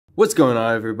What's going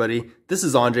on, everybody? This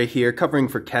is Andre here, covering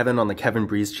for Kevin on the Kevin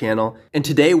Breeze channel, and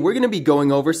today we're going to be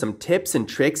going over some tips and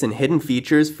tricks and hidden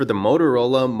features for the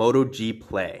Motorola Moto G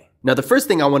Play. Now, the first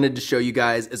thing I wanted to show you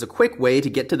guys is a quick way to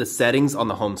get to the settings on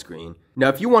the home screen. Now,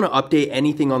 if you want to update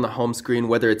anything on the home screen,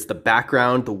 whether it's the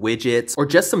background, the widgets, or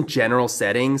just some general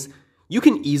settings, you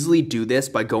can easily do this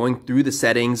by going through the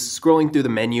settings, scrolling through the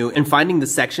menu, and finding the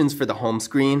sections for the home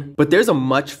screen, but there's a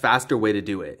much faster way to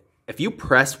do it. If you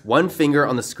press one finger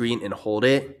on the screen and hold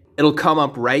it, it'll come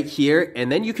up right here,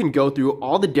 and then you can go through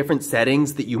all the different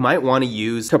settings that you might want to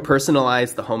use to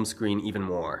personalize the home screen even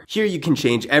more. Here you can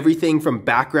change everything from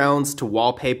backgrounds to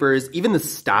wallpapers, even the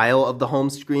style of the home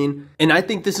screen, and I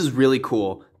think this is really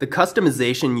cool. The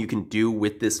customization you can do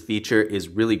with this feature is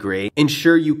really great. And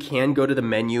sure, you can go to the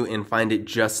menu and find it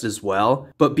just as well,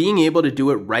 but being able to do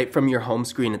it right from your home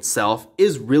screen itself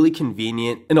is really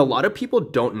convenient, and a lot of people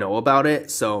don't know about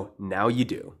it, so now you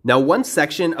do. Now, one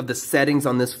section of the settings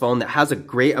on this phone that has a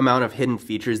great amount of hidden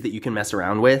features that you can mess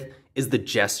around with is the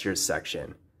gestures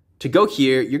section. To go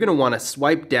here, you're gonna wanna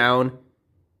swipe down,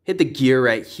 hit the gear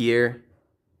right here,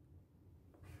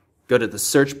 go to the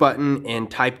search button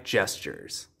and type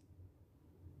gestures.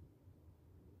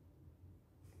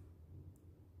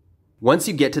 Once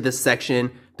you get to this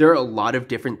section, there are a lot of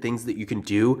different things that you can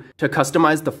do to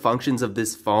customize the functions of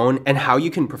this phone and how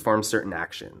you can perform certain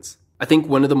actions. I think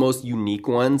one of the most unique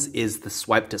ones is the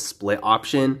swipe to split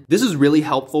option. This is really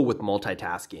helpful with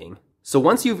multitasking. So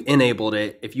once you've enabled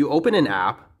it, if you open an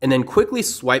app and then quickly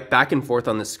swipe back and forth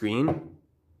on the screen,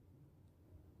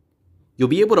 you'll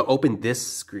be able to open this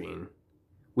screen,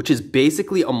 which is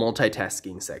basically a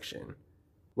multitasking section.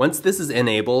 Once this is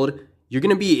enabled, you're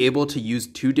going to be able to use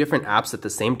two different apps at the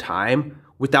same time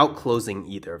without closing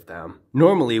either of them.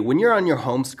 Normally, when you're on your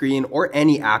home screen or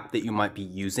any app that you might be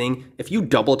using, if you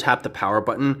double tap the power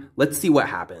button, let's see what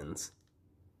happens.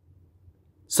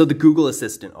 So the Google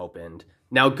Assistant opened.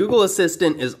 Now, Google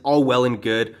Assistant is all well and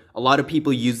good. A lot of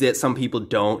people use it, some people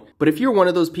don't. But if you're one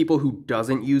of those people who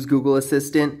doesn't use Google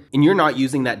Assistant and you're not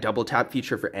using that double tap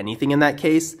feature for anything in that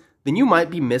case, then you might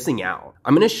be missing out.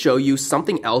 I'm gonna show you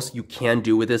something else you can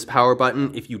do with this power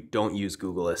button if you don't use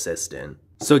Google Assistant.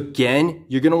 So again,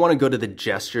 you're gonna wanna go to the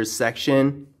gestures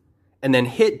section and then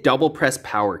hit double press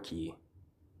power key.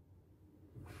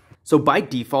 So by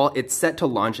default, it's set to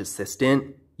launch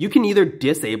Assistant. You can either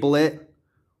disable it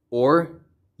or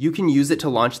you can use it to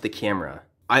launch the camera.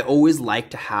 I always like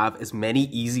to have as many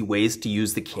easy ways to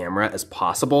use the camera as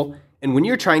possible, and when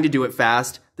you're trying to do it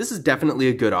fast, this is definitely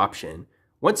a good option.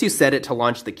 Once you set it to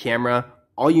launch the camera,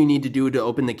 all you need to do to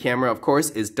open the camera, of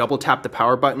course, is double tap the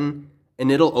power button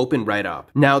and it'll open right up.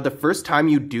 Now, the first time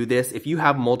you do this, if you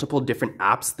have multiple different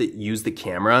apps that use the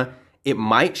camera, it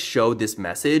might show this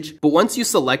message, but once you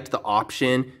select the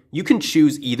option, you can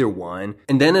choose either one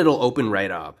and then it'll open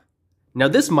right up. Now,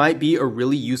 this might be a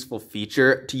really useful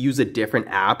feature to use a different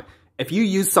app. If you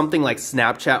use something like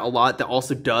Snapchat a lot that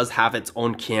also does have its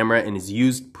own camera and is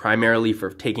used primarily for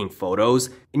taking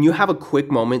photos, and you have a quick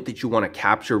moment that you want to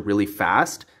capture really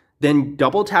fast, then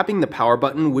double tapping the power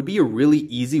button would be a really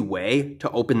easy way to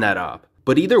open that up.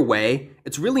 But either way,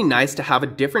 it's really nice to have a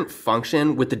different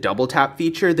function with the double tap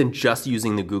feature than just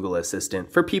using the Google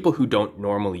Assistant for people who don't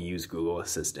normally use Google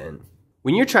Assistant.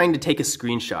 When you're trying to take a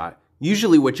screenshot,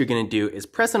 usually what you're going to do is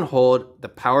press and hold the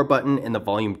power button and the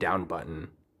volume down button.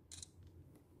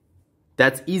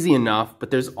 That's easy enough,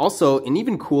 but there's also an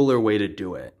even cooler way to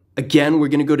do it. Again, we're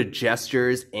gonna go to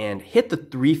gestures and hit the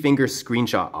 3-finger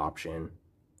screenshot option.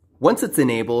 Once it's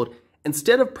enabled,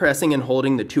 instead of pressing and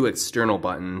holding the two external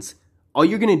buttons, all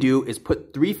you're gonna do is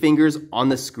put 3 fingers on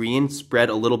the screen spread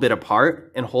a little bit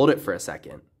apart and hold it for a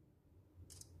second.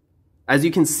 As you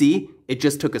can see, it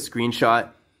just took a screenshot.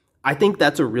 I think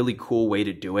that's a really cool way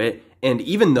to do it. And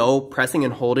even though pressing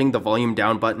and holding the volume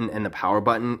down button and the power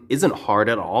button isn't hard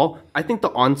at all, I think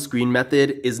the on-screen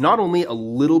method is not only a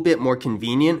little bit more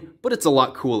convenient, but it's a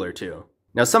lot cooler too.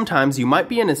 Now, sometimes you might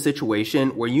be in a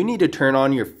situation where you need to turn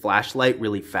on your flashlight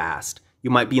really fast. You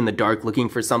might be in the dark looking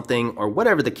for something or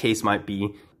whatever the case might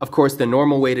be. Of course, the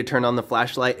normal way to turn on the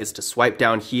flashlight is to swipe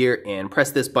down here and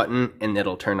press this button and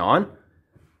it'll turn on.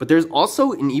 But there's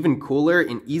also an even cooler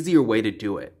and easier way to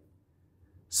do it.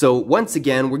 So once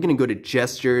again, we're gonna go to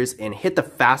gestures and hit the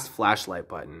fast flashlight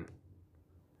button.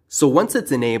 So once it's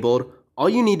enabled, all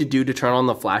you need to do to turn on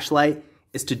the flashlight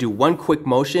is to do one quick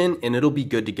motion and it'll be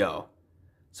good to go.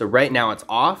 So right now it's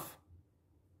off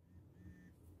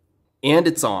and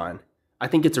it's on. I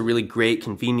think it's a really great,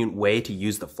 convenient way to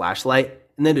use the flashlight,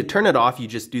 and then to turn it off, you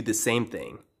just do the same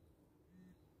thing.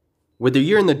 Whether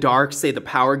you're in the dark, say the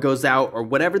power goes out, or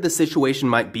whatever the situation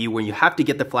might be where you have to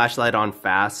get the flashlight on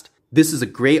fast, This is a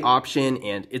great option,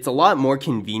 and it's a lot more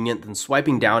convenient than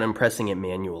swiping down and pressing it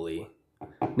manually.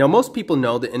 Now, most people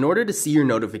know that in order to see your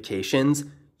notifications,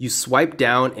 you swipe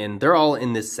down and they're all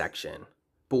in this section.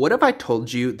 But what if I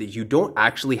told you that you don't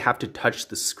actually have to touch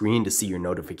the screen to see your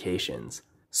notifications?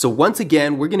 So once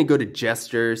again, we're gonna go to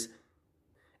gestures,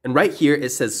 and right here it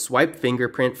says swipe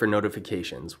fingerprint for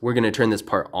notifications. We're gonna turn this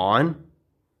part on.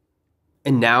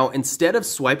 And now, instead of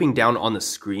swiping down on the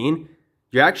screen,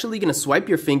 you're actually gonna swipe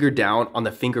your finger down on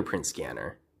the fingerprint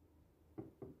scanner.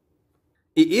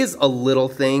 It is a little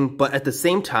thing, but at the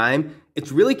same time,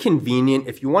 it's really convenient.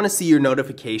 If you want to see your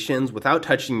notifications without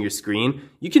touching your screen,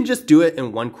 you can just do it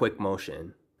in one quick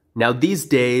motion. Now these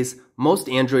days, most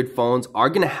Android phones are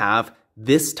going to have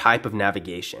this type of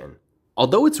navigation.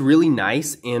 Although it's really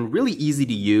nice and really easy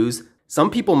to use,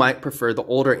 some people might prefer the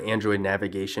older Android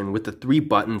navigation with the 3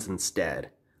 buttons instead.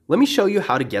 Let me show you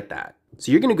how to get that.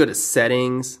 So you're going to go to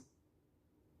Settings,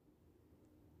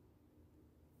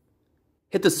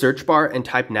 hit the search bar and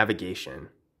type Navigation.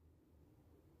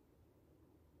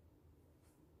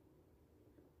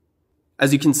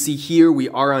 As you can see here, we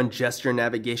are on gesture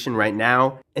navigation right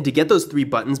now, and to get those 3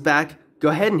 buttons back, go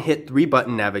ahead and hit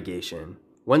 3-button navigation.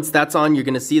 Once that's on, you're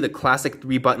going to see the classic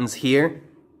 3 buttons here,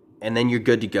 and then you're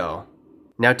good to go.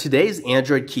 Now today's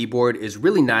Android keyboard is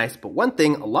really nice, but one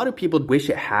thing a lot of people wish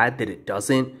it had that it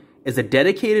doesn't is a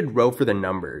dedicated row for the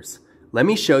numbers. Let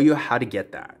me show you how to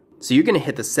get that. So you're going to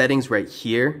hit the settings right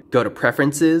here, go to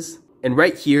preferences, and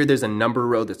right here there's a number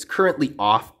row that's currently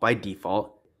off by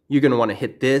default. You're going to want to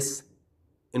hit this,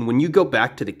 and when you go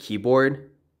back to the keyboard,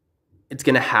 it's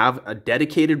going to have a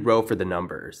dedicated row for the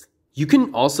numbers. You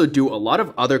can also do a lot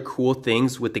of other cool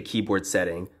things with the keyboard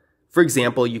setting. For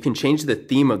example, you can change the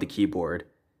theme of the keyboard,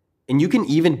 and you can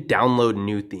even download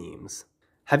new themes.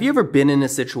 Have you ever been in a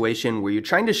situation where you're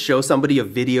trying to show somebody a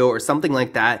video or something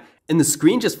like that, and the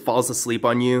screen just falls asleep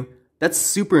on you? That's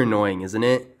super annoying, isn't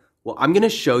it? Well, I'm going to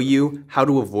show you how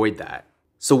to avoid that.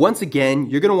 So once again,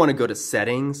 you're going to want to go to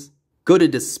Settings, go to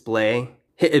Display,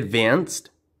 hit Advanced,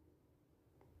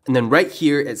 and then right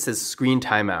here it says Screen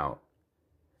Timeout.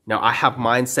 Now I have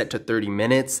mine set to 30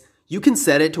 minutes. You can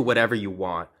set it to whatever you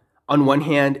want. On one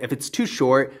hand, if it's too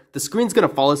short, the screen's going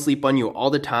to fall asleep on you all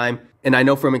the time, and I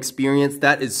know from experience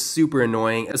that is super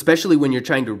annoying, especially when you're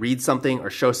trying to read something or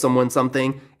show someone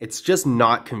something. It's just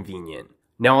not convenient.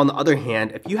 Now on the other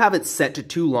hand, if you have it set to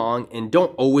too long and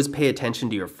don't always pay attention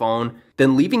to your phone,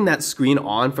 then leaving that screen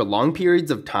on for long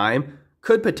periods of time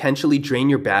could potentially drain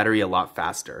your battery a lot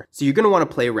faster. So you're going to want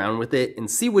to play around with it and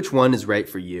see which one is right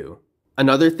for you.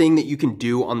 Another thing that you can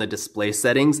do on the display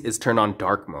settings is turn on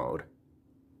dark mode.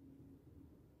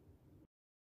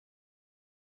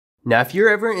 Now, if you're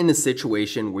ever in a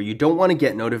situation where you don't want to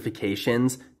get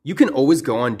notifications, you can always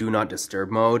go on Do Not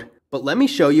Disturb mode, but let me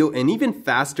show you an even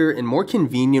faster and more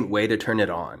convenient way to turn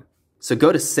it on. So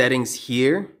go to Settings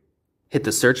here, hit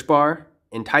the search bar,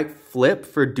 and type Flip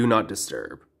for Do Not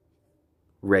Disturb.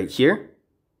 Right here.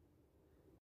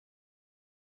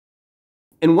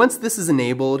 And once this is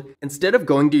enabled, instead of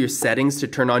going to your settings to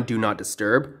turn on Do Not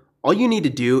Disturb, all you need to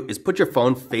do is put your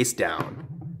phone face down.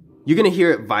 You're going to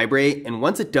hear it vibrate, and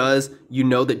once it does, you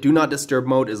know that Do Not Disturb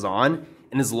mode is on,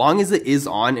 and as long as it is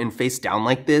on and face down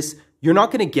like this, you're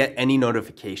not going to get any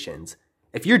notifications.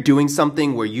 If you're doing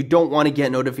something where you don't want to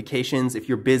get notifications, if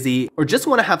you're busy, or just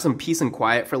want to have some peace and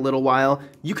quiet for a little while,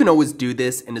 you can always do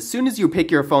this, and as soon as you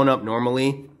pick your phone up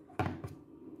normally,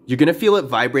 you're going to feel it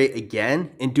vibrate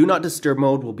again, and Do Not Disturb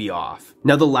mode will be off.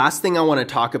 Now the last thing I want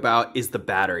to talk about is the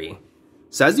battery.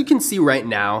 So as you can see right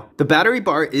now, the battery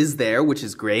bar is there, which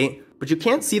is great, but you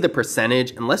can't see the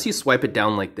percentage unless you swipe it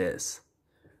down like this.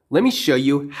 Let me show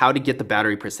you how to get the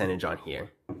battery percentage on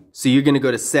here. So you're going to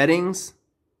go to Settings,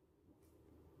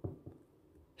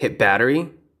 hit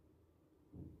Battery,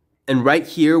 and right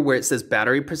here where it says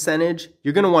battery percentage,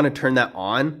 you're going to want to turn that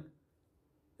on.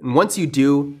 And once you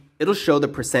do, it'll show the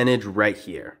percentage right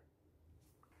here.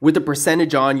 With the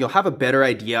percentage on, you'll have a better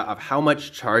idea of how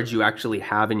much charge you actually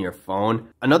have in your phone.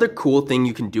 Another cool thing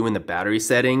you can do in the battery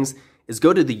settings is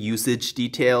go to the usage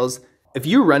details. If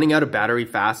you're running out of battery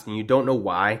fast and you don't know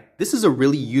why, this is a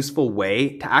really useful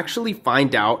way to actually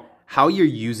find out how you're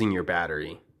using your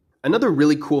battery. Another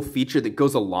really cool feature that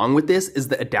goes along with this is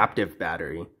the adaptive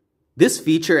battery. This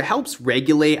feature helps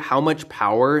regulate how much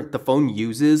power the phone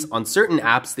uses on certain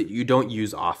apps that you don't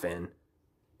use often.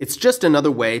 It's just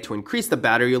another way to increase the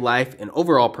battery life and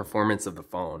overall performance of the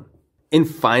phone. And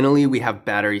finally, we have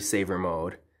battery saver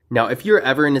mode. Now, if you're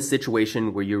ever in a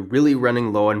situation where you're really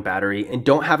running low on battery and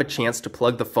don't have a chance to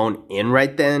plug the phone in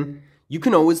right then, you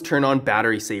can always turn on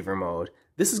battery saver mode.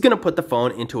 This is going to put the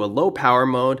phone into a low power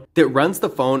mode that runs the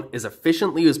phone as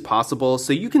efficiently as possible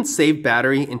so you can save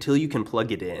battery until you can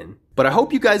plug it in. But I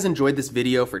hope you guys enjoyed this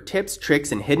video for tips,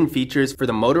 tricks, and hidden features for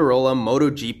the Motorola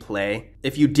Moto G Play.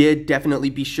 If you did,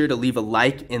 definitely be sure to leave a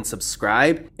like and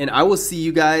subscribe, and I will see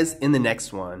you guys in the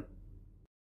next one.